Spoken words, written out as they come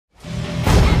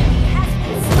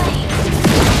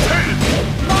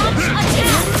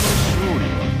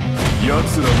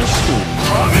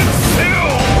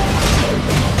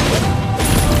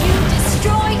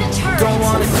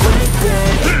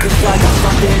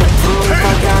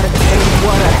gotta take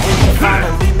what I hate,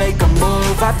 finally make a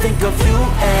move. I think of you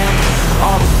and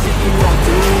all the shit you won't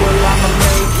do. Well, I'ma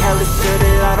make hella sure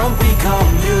that I don't become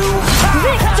you.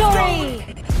 Victory!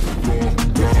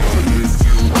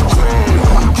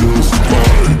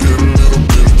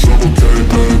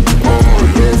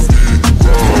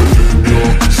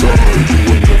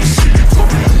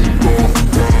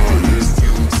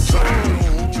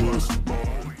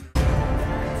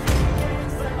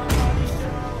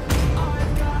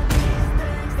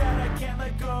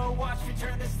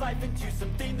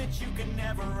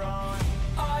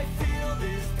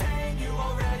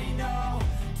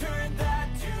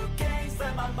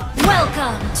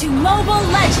 Welcome to Mobile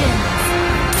Legends!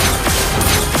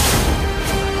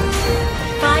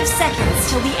 5 seconds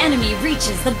till the enemy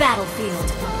reaches the battlefield.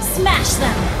 Smash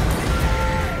them!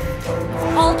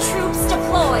 All troops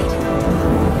deployed!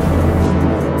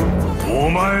 お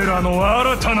前らの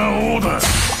新たな王だ。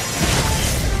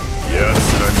奴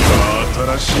らに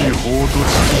は新しい法と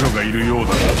秩序がいるよう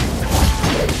だ。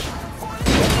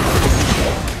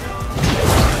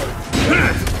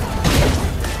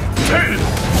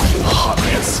ハメ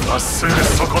スはすぐ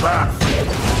そこだ。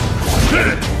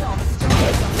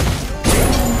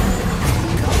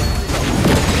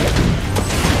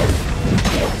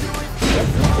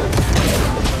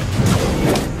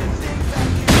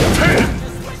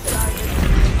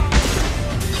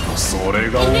それ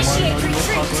がお前なりの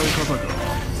戦い方か。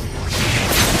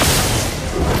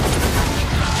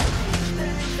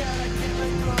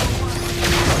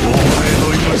お前の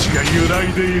命が揺らい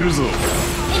でいるぞ。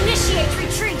Initiate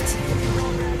retreat!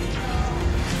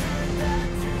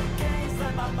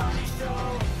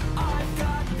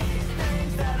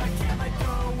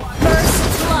 First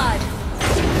blood!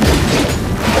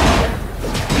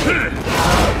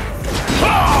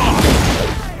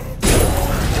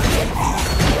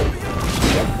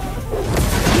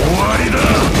 終わりだ。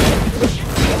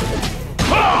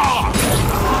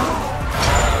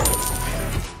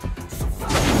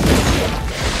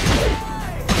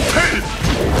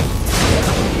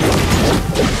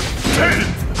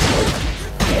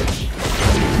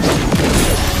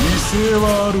威勢は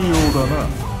あるようだな。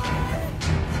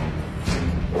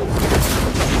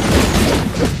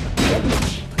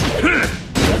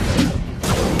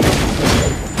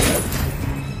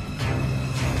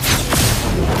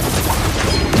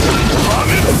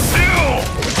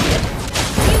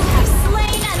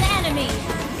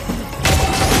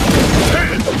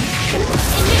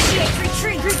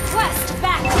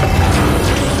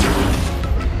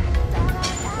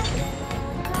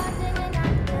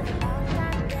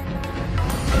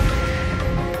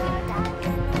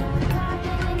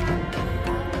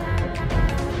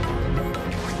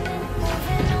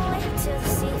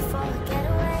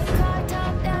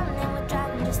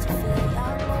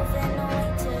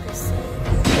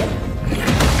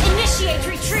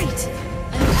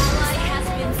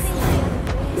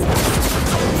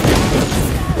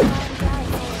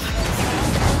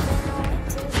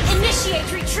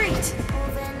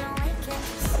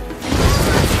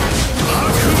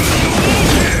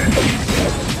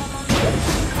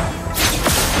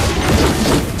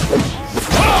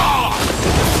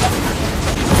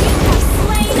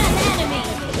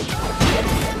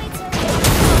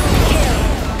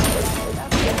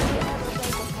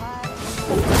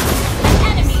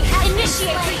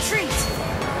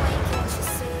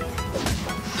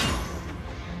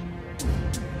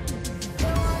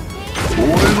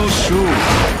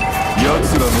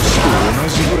奴らの死と同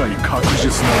じぐらい確実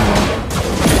なものだ。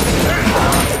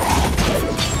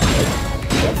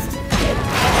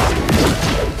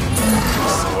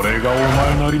それがお前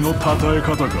なりの称え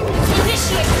方か。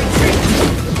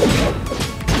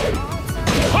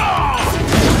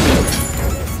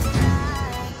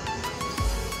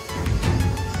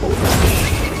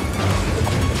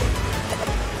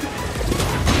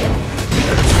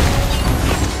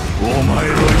お前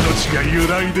の命が揺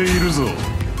らいでいるぞ。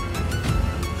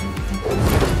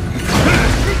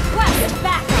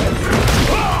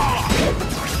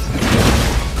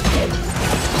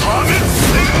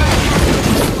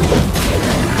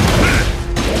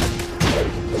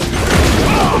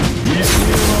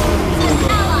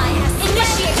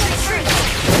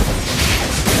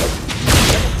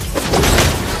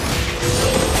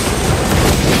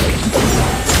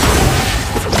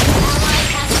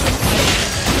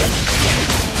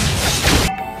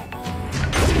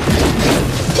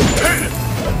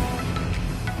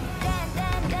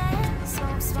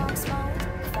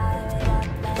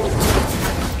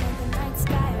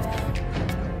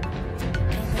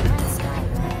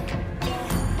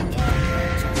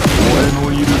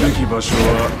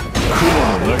雲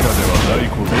の中ではない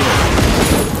ことは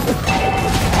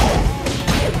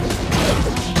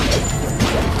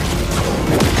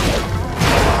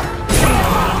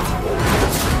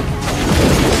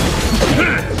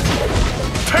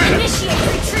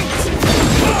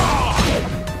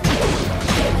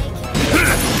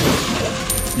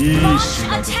いい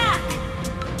島だ。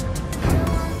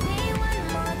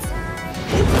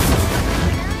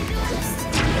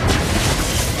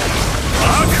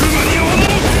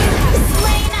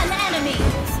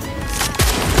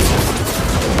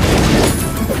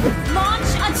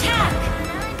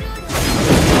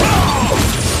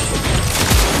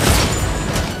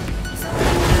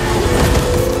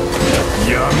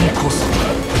闇こそが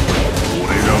俺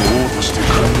が王として君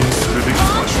臨するべき場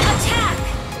所だ。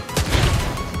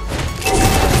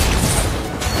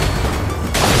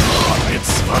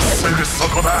まっすぐそ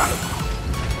こだ。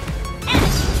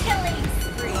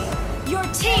Your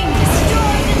team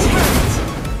destroyed the turret.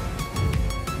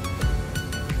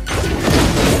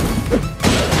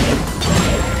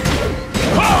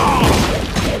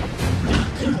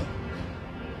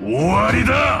 終わり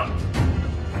だ。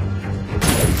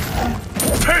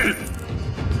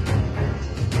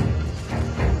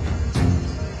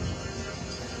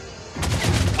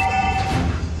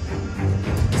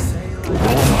お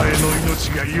前の命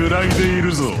が揺らいでい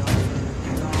るぞ。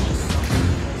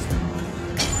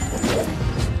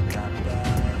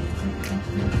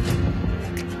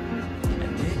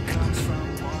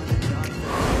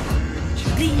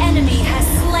The enemy has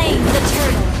slain the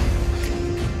turtle.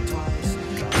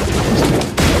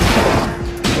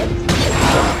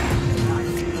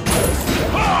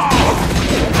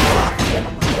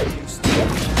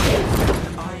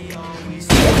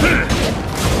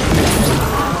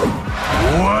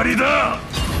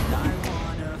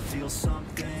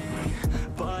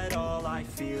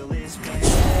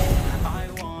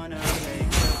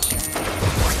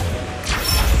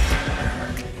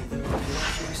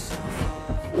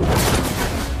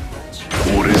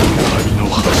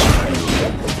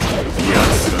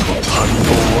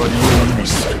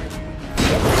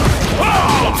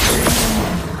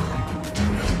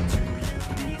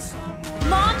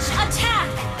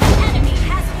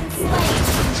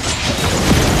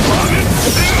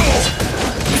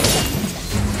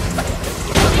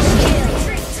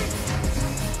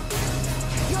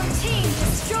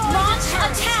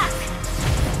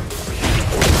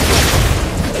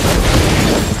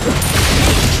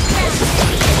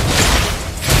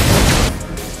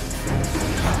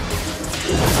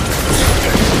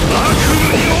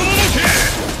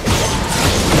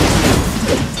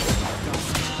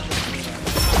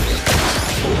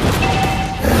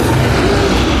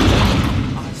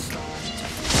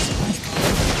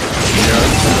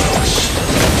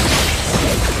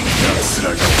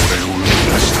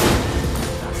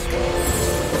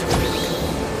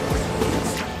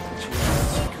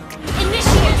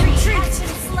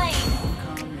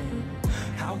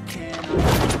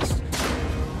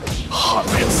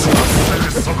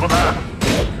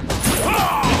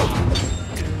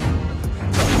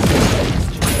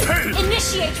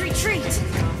 Initiate retreat!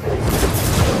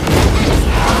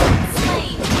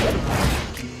 Slain!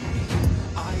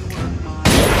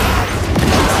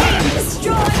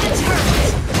 Destroy the turret!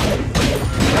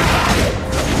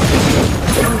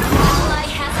 Ally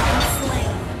has been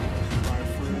slain!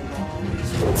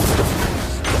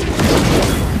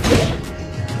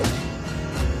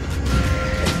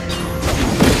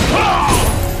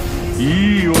 い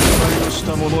い行いをし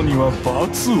た者には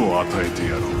罰を与えて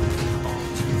やろう。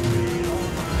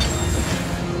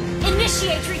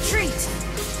Initiate retreat!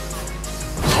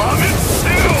 破滅せ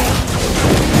よ！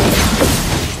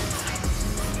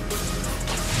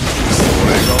そ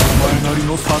れがお前なりの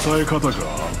称え方か。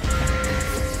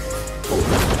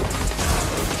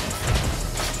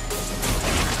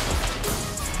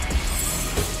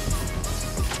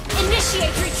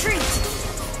Initiate retreat!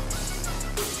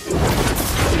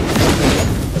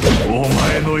 お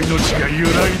前の命が揺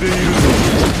らいでいるぞ。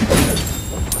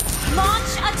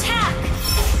Launch attack!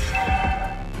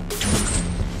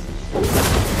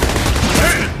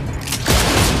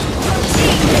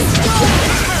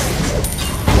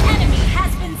 Enemy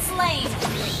has been slain!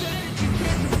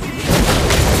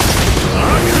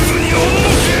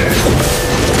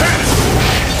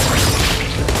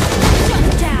 Shut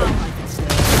down!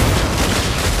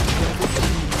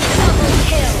 Double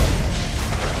kill!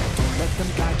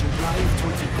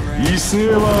 威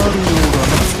勢はあるようだ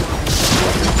な。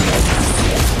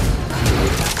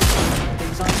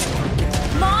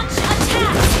Launch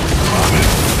attack!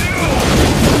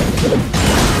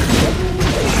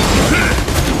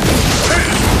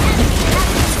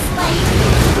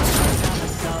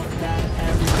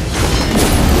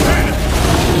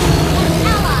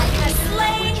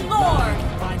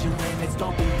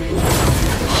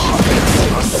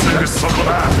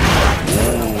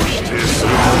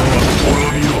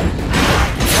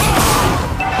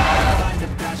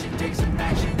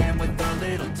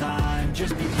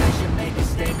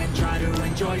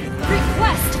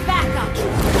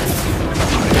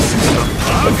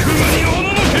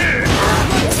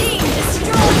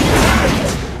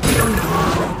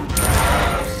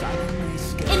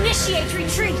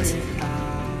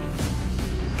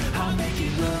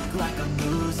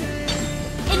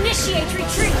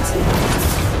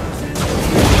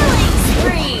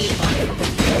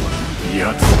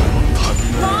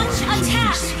 Launch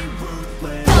attack!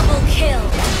 Double kill!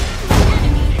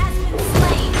 Enemy has been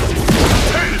slain!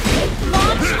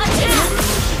 Launch attack!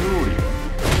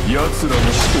 奴らの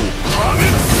使徒を破滅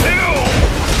せよ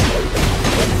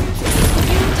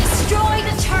You destroy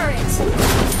the turret!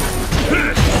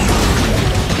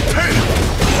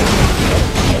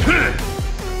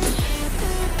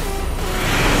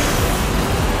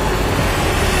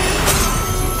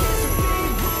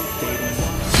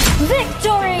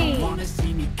 Victory! Wanna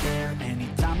see me care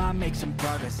anytime I make some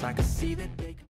progress. I can see that they